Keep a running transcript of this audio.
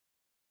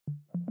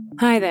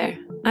Hi there,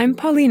 I'm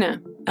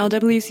Paulina,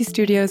 LWC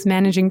Studios'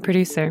 managing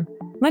producer.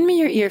 Lend me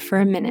your ear for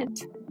a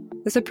minute.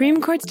 The Supreme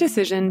Court's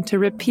decision to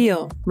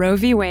repeal Roe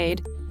v.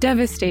 Wade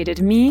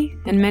devastated me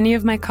and many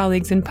of my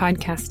colleagues in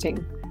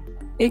podcasting.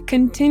 It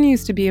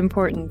continues to be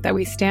important that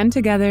we stand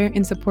together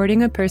in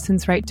supporting a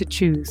person's right to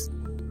choose.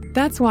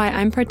 That's why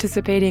I'm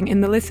participating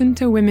in the Listen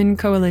to Women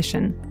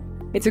Coalition.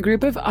 It's a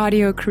group of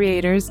audio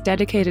creators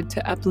dedicated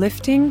to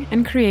uplifting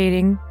and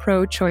creating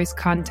pro-choice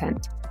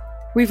content.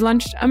 We've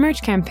launched a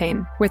merch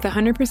campaign with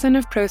 100%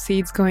 of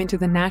proceeds going to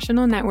the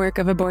National Network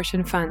of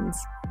Abortion Funds.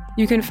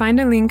 You can find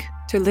a link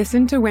to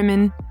Listen to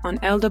Women on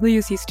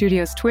LWC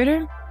Studios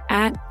Twitter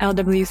at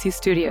LWC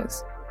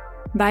Studios.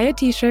 Buy a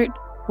t-shirt,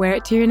 wear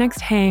it to your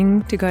next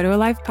hang, to go to a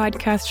live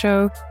podcast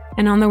show,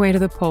 and on the way to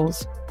the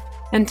polls.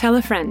 And tell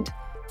a friend.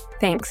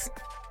 Thanks.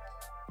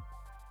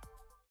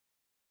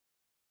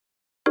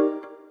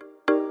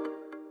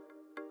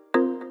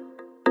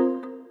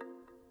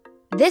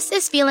 This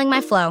is Feeling My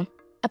Flow,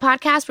 a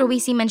podcast where we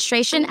see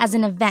menstruation as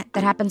an event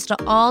that happens to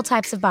all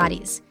types of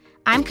bodies.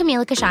 I'm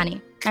Camila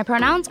Kashani. My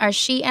pronouns are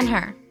she and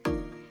her.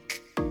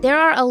 There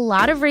are a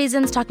lot of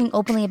reasons talking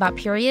openly about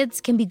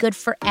periods can be good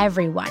for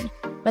everyone,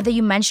 whether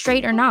you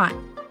menstruate or not.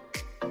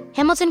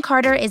 Hamilton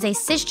Carter is a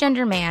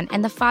cisgender man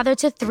and the father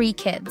to 3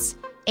 kids,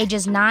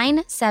 ages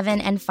 9,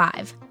 7, and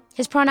 5.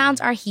 His pronouns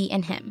are he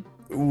and him.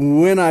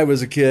 When I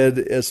was a kid,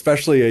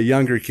 especially a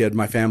younger kid,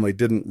 my family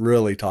didn't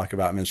really talk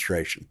about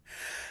menstruation.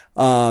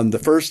 The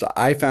first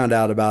I found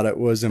out about it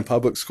was in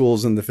public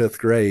schools in the 5th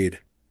grade.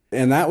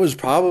 And that was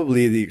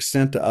probably the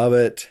extent of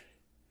it.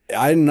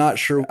 I'm not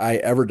sure I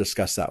ever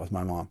discussed that with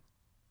my mom.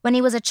 When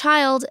he was a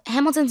child,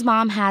 Hamilton's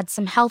mom had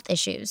some health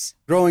issues.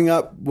 Growing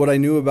up, what I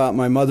knew about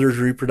my mother's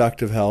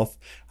reproductive health,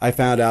 I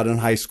found out in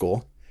high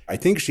school. I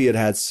think she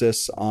had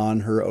cysts on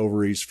her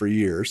ovaries for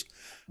years.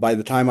 By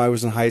the time I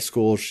was in high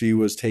school, she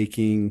was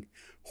taking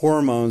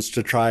hormones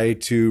to try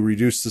to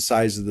reduce the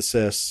size of the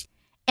cysts.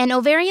 An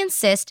ovarian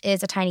cyst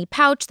is a tiny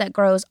pouch that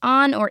grows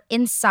on or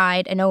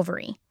inside an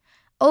ovary.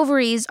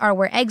 Ovaries are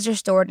where eggs are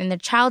stored in the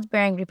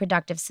childbearing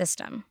reproductive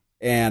system.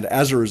 And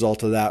as a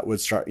result of that,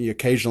 would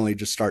occasionally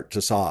just start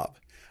to sob.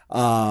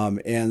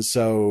 And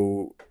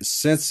so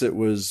since it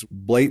was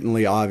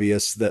blatantly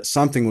obvious that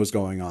something was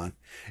going on,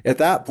 at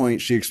that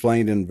point, she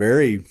explained in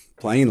very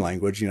plain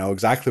language,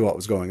 exactly what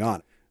was going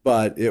on.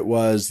 But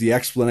the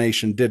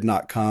explanation did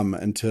not come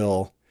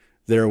until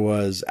there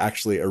was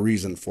actually a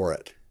reason for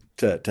it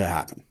to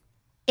happen.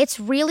 It's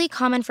really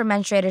common for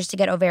menstruators to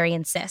get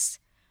ovarian cysts.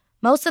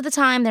 Most of the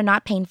time, they're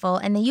not painful,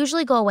 and they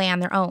usually go away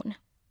on their own.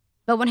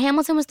 But when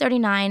Hamilton was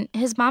 39,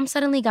 his mom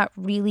suddenly got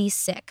really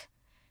sick.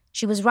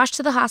 She was rushed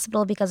to the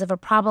hospital because of a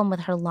problem with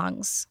her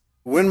lungs.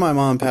 When my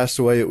mom passed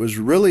away, it was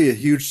really a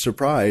huge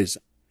surprise.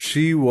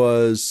 She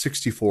was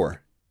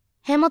 64.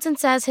 Hamilton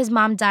says his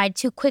mom died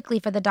too quickly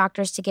for the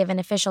doctors to give an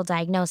official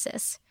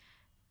diagnosis.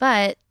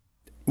 But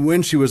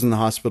when she was in the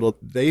hospital,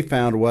 they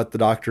found what the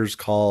doctors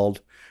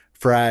called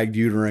fragged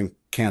uterine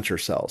cancer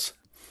cells,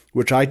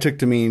 which I took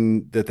to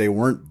mean that they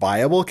weren't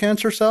viable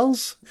cancer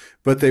cells,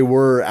 but they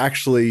were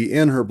actually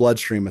in her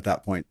bloodstream at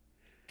that point.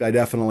 I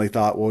definitely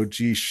thought, well,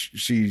 gee,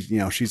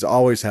 she's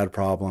always had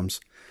problems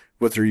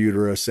with her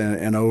uterus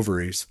and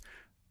ovaries.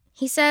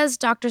 He says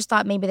doctors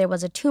thought maybe there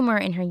was a tumor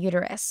in her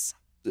uterus.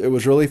 It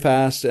was really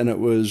fast and it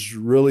was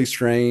really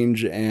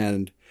strange,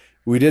 and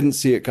we didn't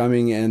see it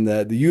coming. And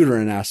the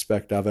uterine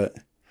aspect of it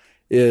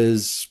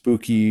is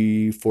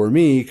spooky for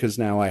me because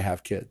now I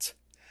have kids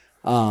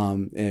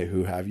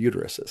who have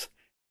uteruses.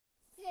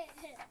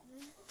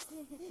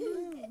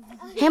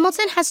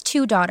 Hamilton has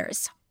 2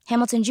 daughters,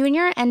 Hamilton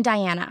Jr. and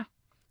Diana.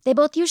 They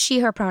both use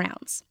she, her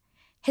pronouns.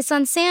 His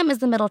son Sam is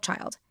the middle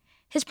child.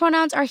 His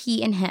pronouns are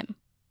he and him.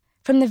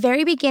 From the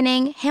very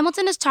beginning,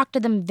 Hamilton has talked to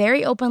them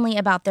very openly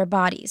about their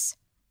bodies.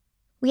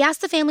 We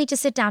asked the family to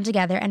sit down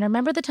together and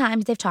remember the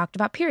times they've talked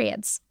about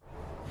periods.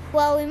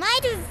 Well, we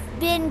might have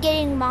been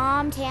getting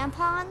mom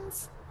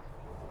tampons.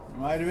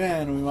 We might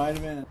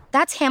have been.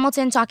 That's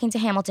Hamilton talking to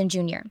Hamilton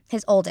Jr.,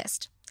 his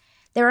oldest.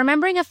 They're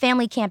remembering a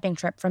family camping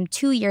trip from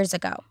 2 years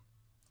ago.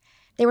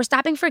 They were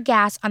stopping for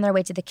gas on their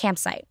way to the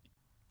campsite.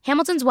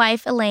 Hamilton's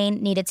wife,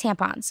 Elaine, needed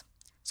tampons.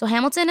 So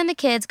Hamilton and the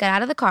kids got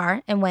out of the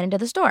car and went into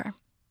the store.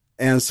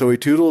 And so we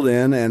tootled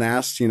in and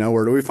asked,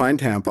 where do we find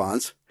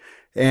tampons?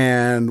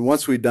 And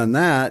once we'd done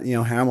that,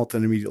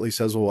 Hamilton immediately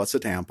says, well, what's a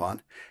tampon?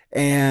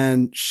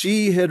 And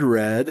she had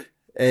read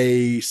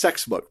a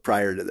sex book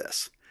prior to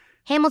this.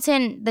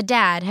 Hamilton, the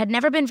dad, had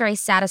never been very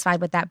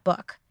satisfied with that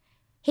book.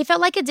 He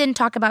felt like it didn't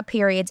talk about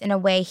periods in a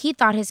way he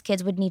thought his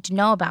kids would need to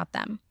know about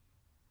them.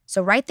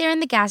 So right there in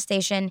the gas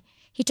station,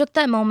 he took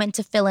that moment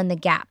to fill in the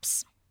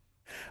gaps.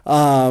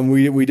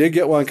 We did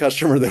get one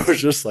customer that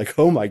was just like,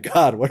 oh my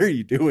God, what are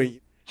you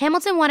doing?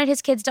 Hamilton wanted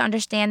his kids to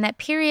understand that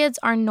periods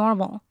are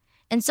normal,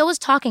 and so is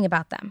talking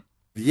about them.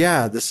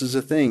 Yeah, this is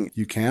a thing.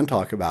 You can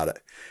talk about it.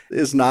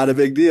 It's not a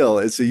big deal.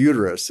 It's a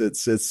uterus.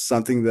 It's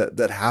something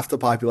that half the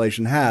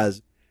population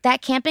has.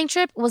 That camping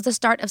trip was the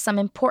start of some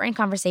important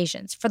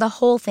conversations for the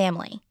whole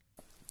family.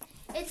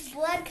 It's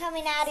blood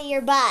coming out of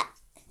your butt.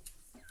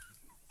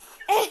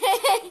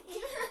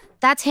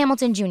 That's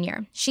Hamilton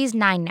Jr. She's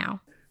 9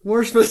 now.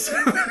 More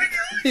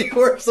specifically,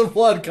 where's the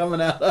blood coming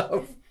out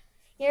of?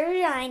 Your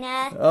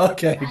vagina.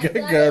 Okay,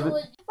 good. Why do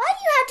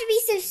you have to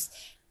be so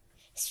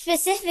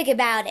specific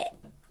about it?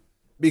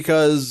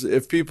 Because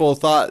if people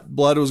thought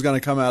blood was going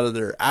to come out of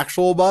their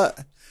actual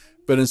butt,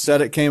 but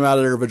instead it came out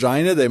of their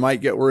vagina, they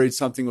might get worried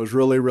something was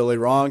really, really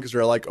wrong because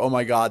they're like, oh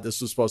my God, this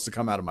was supposed to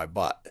come out of my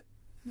butt.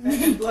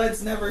 And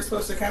blood's never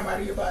supposed to come out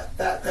of your butt.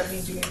 That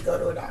means you need to go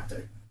to a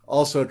doctor.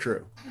 Also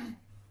true.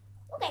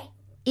 Okay.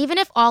 Even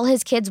if all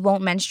his kids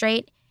won't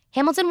menstruate,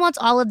 Hamilton wants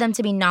all of them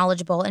to be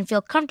knowledgeable and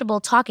feel comfortable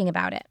talking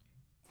about it.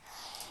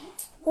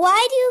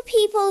 Why do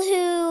people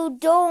who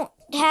don't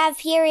have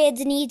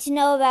periods need to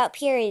know about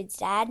periods,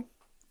 Dad?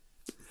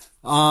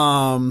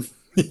 Lots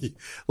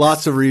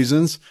of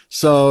reasons.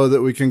 So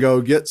that we can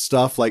go get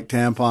stuff like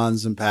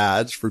tampons and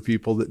pads for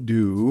people that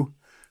do.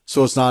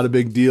 So it's not a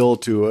big deal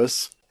to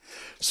us.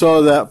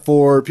 So that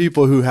for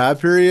people who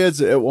have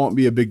periods, it won't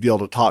be a big deal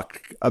to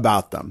talk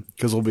about them.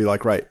 Because we'll be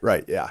like,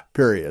 right, yeah,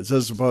 periods.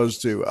 As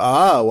opposed to,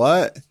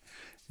 what?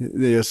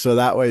 So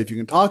that way, if you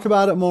can talk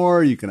about it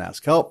more, you can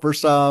ask help for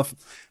stuff.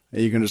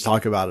 You can just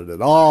talk about it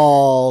at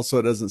all. So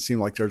it doesn't seem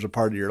like there's a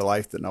part of your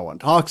life that no one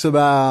talks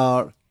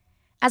about.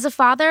 As a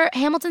father,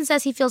 Hamilton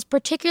says he feels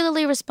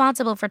particularly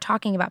responsible for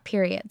talking about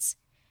periods.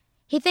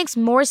 He thinks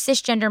more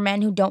cisgender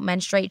men who don't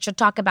menstruate should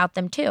talk about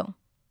them too.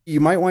 You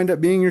might wind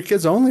up being your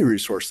kid's only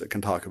resource that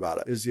can talk about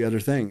it, is the other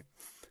thing.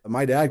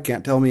 My dad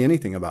can't tell me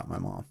anything about my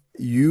mom.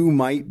 You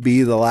might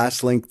be the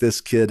last link this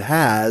kid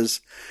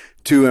has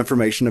to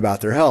information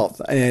about their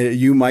health.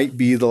 You might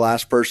be the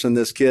last person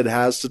this kid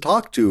has to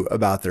talk to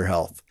about their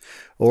health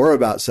or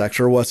about sex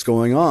or what's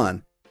going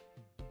on.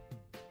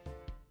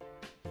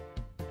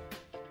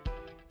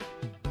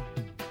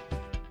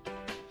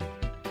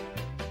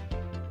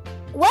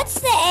 What's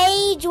the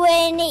age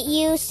when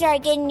you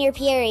start getting your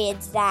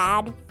periods,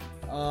 Dad?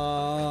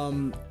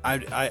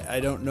 I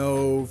don't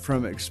know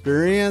from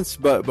experience,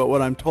 but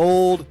what I'm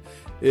told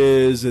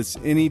is it's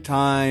any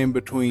time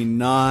between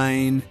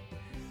 9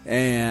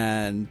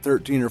 and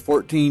 13 or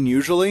 14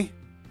 usually.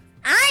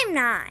 I'm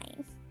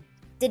 9.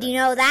 Did you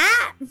know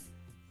that?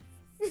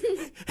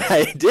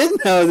 I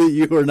did know that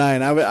you were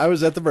 9. I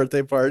was at the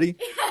birthday party.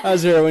 I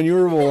was there when you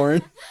were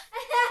born.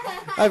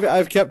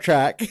 I've kept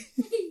track.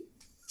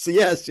 So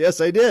yes,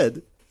 I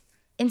did.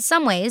 In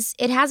some ways,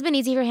 it has been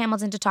easy for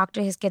Hamilton to talk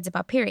to his kids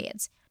about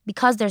periods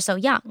because they're so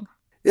young.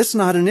 It's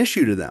not an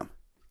issue to them.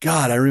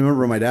 God, I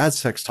remember my dad's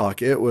sex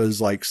talk. It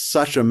was like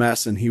such a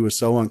mess and he was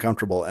so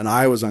uncomfortable and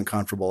I was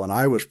uncomfortable and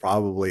I was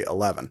probably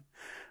 11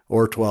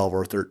 or 12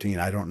 or 13.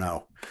 I don't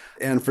know.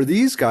 And for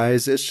these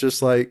guys, it's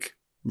just like,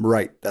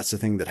 right, that's the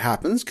thing that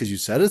happens because you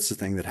said it's the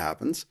thing that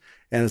happens.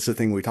 And it's the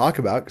thing we talk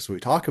about because we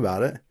talk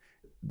about it.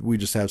 We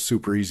just have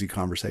super easy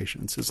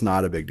conversations. It's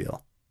not a big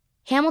deal.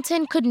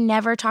 Hamilton could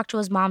never talk to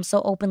his mom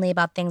so openly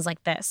about things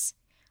like this.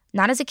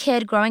 Not as a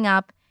kid growing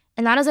up,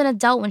 and not as an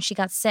adult when she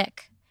got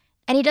sick.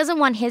 And he doesn't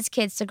want his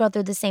kids to go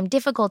through the same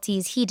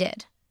difficulties he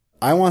did.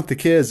 I want the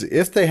kids,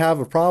 if they have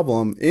a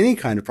problem, any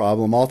kind of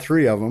problem, all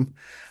three of them,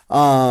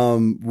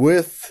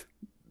 with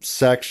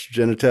sex,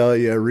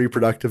 genitalia,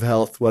 reproductive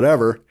health,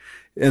 whatever,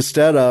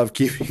 instead of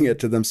keeping it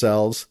to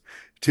themselves,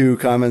 to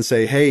come and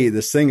say, hey,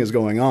 this thing is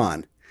going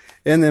on.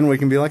 And then we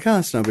can be like,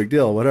 it's no big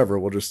deal, whatever.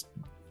 We'll just,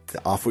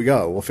 off we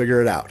go. We'll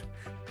figure it out.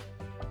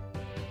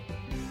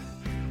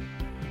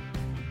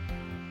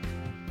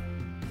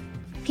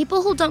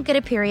 People who don't get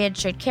a period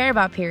should care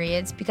about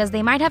periods because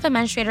they might have a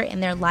menstruator in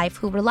their life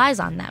who relies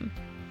on them.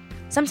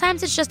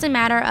 Sometimes it's just a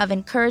matter of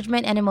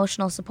encouragement and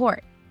emotional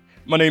support.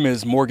 My name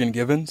is Morgan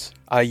Givens.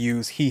 I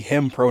use he,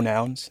 him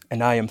pronouns,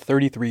 and I am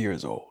 33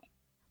 years old.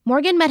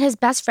 Morgan met his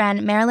best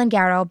friend, Marilyn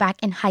Garrow,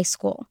 back in high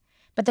school,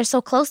 but they're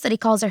so close that he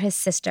calls her his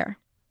sister.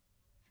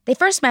 They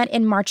first met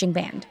in marching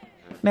band.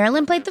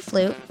 Marilyn played the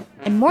flute,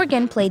 and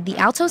Morgan played the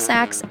alto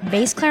sax,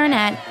 bass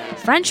clarinet,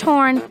 French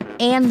horn,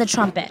 and the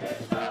trumpet.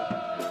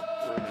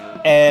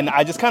 And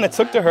I just kind of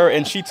took to her,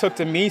 and she took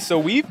to me. So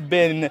we've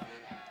been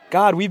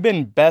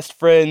best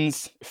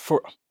friends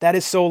for, that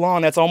is so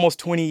long. That's almost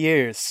 20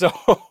 years.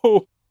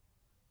 So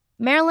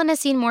Marilyn has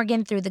seen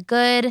Morgan through the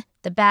good,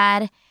 the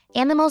bad,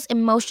 and the most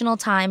emotional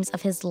times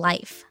of his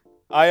life.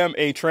 I am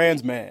a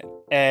trans man,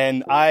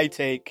 and I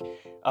take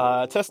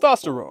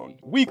testosterone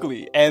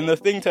weekly. And the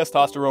thing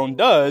testosterone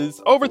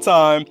does, over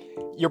time,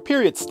 your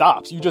period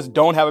stops. You just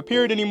don't have a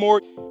period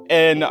anymore.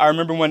 And I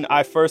remember when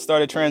I first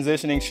started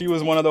transitioning, she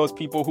was one of those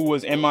people who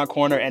was in my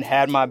corner and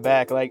had my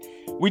back. Like,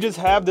 we just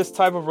have this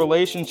type of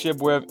relationship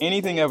where if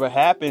anything ever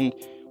happened,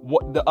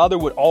 the other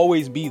would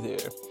always be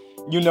there.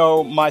 You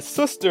know, my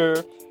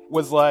sister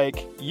was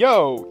like,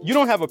 yo, you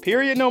don't have a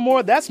period no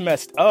more? That's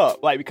messed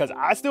up. Like, because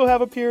I still have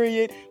a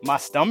period, my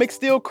stomach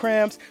still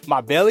cramps,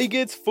 my belly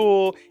gets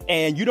full,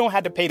 and you don't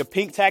have to pay the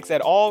pink tax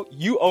at all.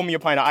 You owe me a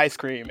pint of ice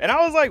cream. And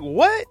I was like,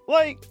 what?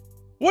 Like,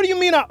 what do you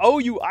mean I owe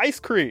you ice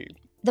cream?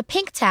 The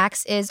pink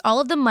tax is all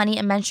of the money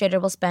a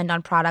menstruator will spend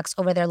on products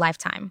over their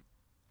lifetime.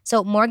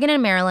 So Morgan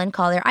and Marilyn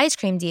call their ice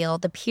cream deal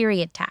the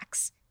period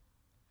tax.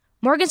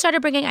 Morgan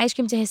started bringing ice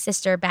cream to his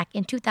sister back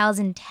in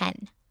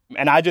 2010.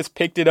 And I just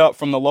picked it up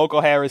from the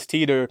local Harris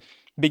Teeter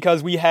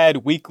because we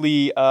had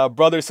weekly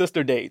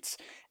brother-sister dates.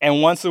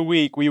 And once a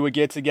week, we would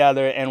get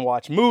together and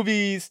watch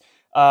movies,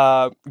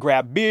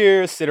 grab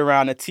beers, sit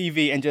around the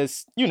TV, and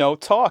just,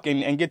 talk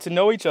and get to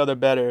know each other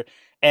better.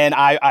 And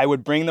I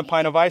would bring the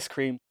pint of ice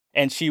cream,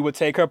 and she would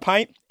take her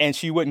pint, and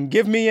she wouldn't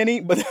give me any,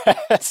 but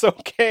that's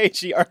okay.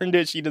 She earned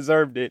it. She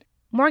deserved it.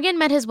 Morgan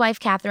met his wife,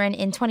 Catherine,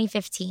 in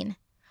 2015.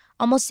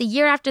 Almost a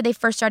year after they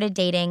first started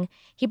dating,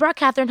 he brought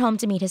Catherine home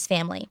to meet his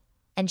family,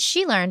 and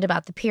she learned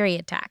about the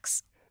period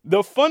tax.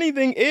 The funny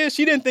thing is,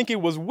 she didn't think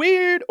it was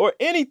weird or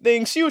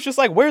anything. She was just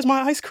like, where's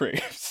my ice cream?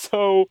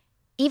 So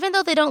even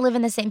though they don't live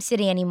in the same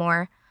city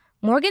anymore,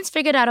 Morgan's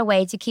figured out a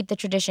way to keep the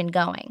tradition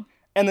going.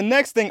 And the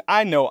next thing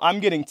I know, I'm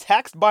getting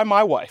taxed by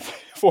my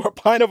wife for a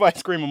pint of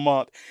ice cream a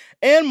month,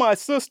 and my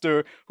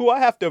sister, who I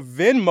have to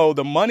Venmo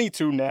the money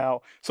to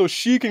now so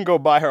she can go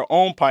buy her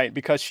own pint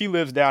because she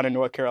lives down in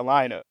North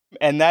Carolina.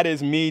 And that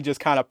is me just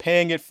kind of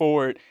paying it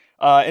forward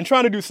and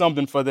trying to do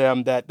something for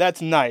them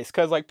that's nice.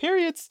 Because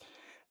periods,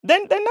 they're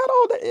not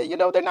all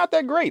that, they're not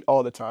that great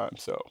all the time.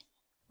 So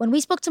when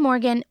we spoke to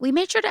Morgan, we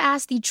made sure to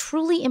ask the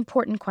truly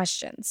important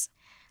questions,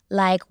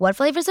 like what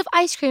flavors of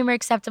ice cream are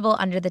acceptable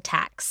under the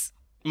tax.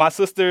 My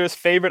sister's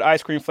favorite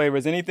ice cream flavor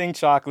is anything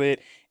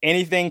chocolate,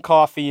 anything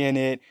coffee in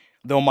it.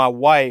 Though my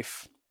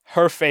wife,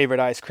 her favorite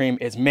ice cream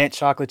is mint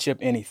chocolate chip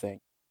anything.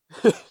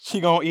 She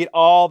gonna eat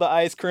all the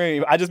ice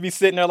cream. I just be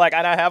sitting there like,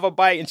 I have a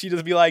bite, and she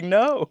just be like,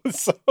 no.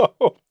 So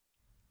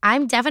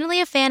I'm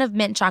definitely a fan of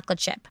mint chocolate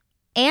chip,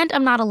 and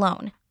I'm not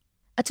alone.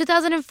 A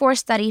 2004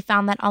 study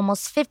found that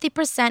almost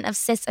 50% of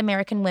cis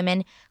American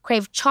women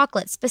crave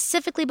chocolate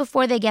specifically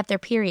before they get their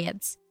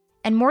periods.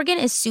 And Morgan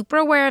is super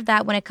aware of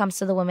that when it comes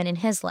to the women in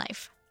his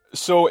life.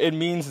 So it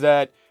means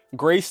that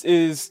grace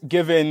is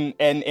given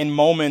in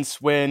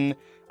moments when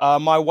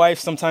my wife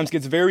sometimes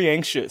gets very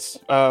anxious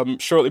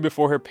shortly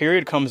before her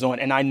period comes on.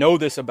 And I know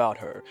this about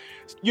her.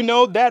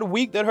 That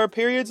week that her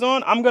period's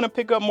on, I'm going to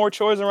pick up more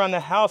chores around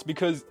the house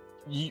because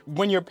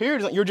when your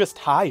period's on, you're just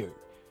tired.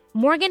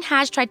 Morgan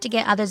has tried to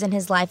get others in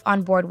his life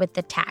on board with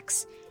the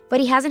tax, but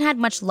he hasn't had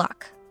much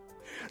luck.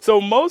 So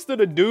most of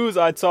the dudes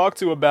I talk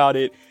to about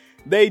it,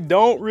 they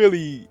don't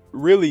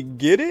really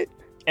get it,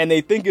 and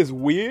they think it's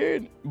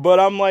weird. But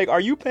I'm like, are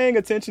you paying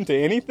attention to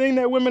anything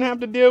that women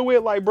have to deal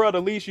with? Like, bro,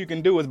 the least you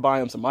can do is buy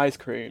them some ice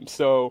cream.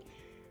 So,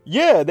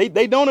 yeah,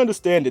 they don't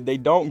understand it. They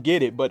don't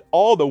get it. But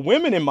all the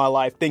women in my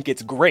life think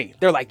it's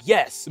great. They're like,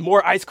 yes,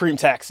 more ice cream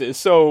taxes.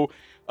 So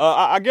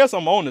I guess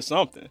I'm on to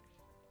something.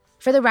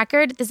 For the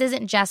record, this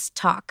isn't just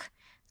talk.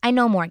 I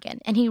know Morgan,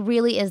 and he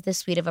really is this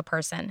sweet of a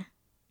person.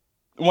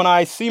 When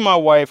I see my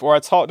wife or I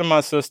talk to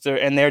my sister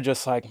and they're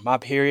just like, my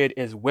period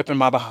is whipping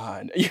my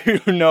behind,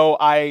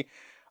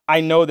 I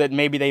know that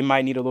maybe they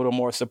might need a little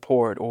more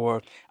support,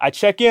 or I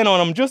check in on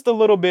them just a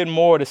little bit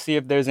more to see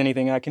if there's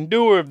anything I can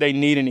do or if they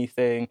need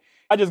anything.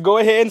 I just go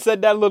ahead and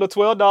set that little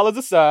 $12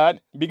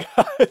 aside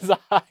because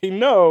I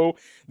know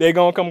they're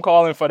going to come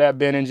calling for that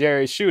Ben &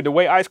 Jerry's shoe. The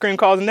way ice cream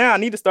costs now, I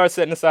need to start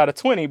setting aside a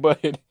 $20,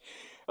 but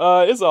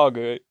it's all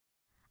good.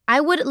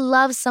 I would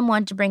love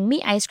someone to bring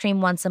me ice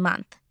cream once a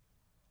month.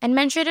 And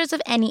menstruators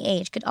of any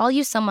age could all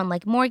use someone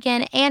like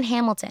Morgan and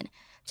Hamilton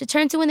to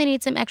turn to when they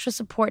need some extra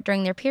support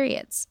during their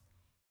periods.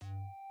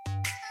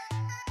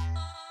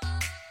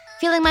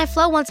 Feeling My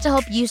Flow wants to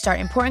help you start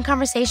important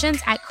conversations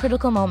at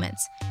critical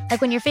moments,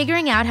 like when you're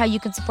figuring out how you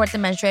can support the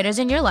menstruators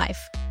in your life.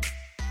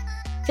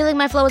 Feeling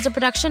My Flow is a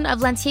production of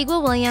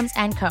Lantigua Williams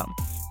 & Co.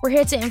 We're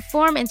here to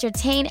inform,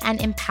 entertain, and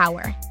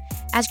empower.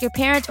 Ask your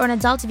parents or an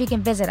adult if you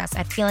can visit us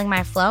at Feeling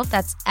My Flow,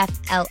 that's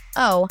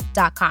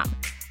FLO.com.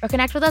 Or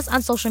connect with us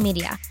on social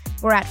media.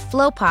 We're at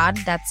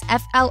FlowPod, that's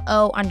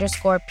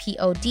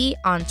FLO_POD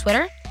on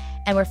Twitter,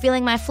 and we're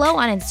Feeling My Flow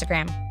on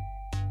Instagram.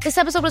 This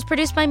episode was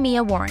produced by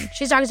Mia Warren.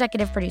 She's our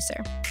executive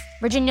producer.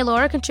 Virginia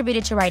Laura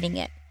contributed to writing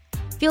it.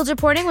 Field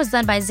reporting was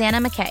done by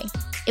Xana McKay.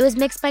 It was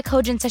mixed by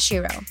Kojin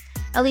Tashiro.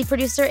 Our lead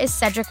producer is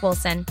Cedric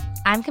Wilson.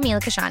 I'm Camila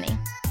Kashani.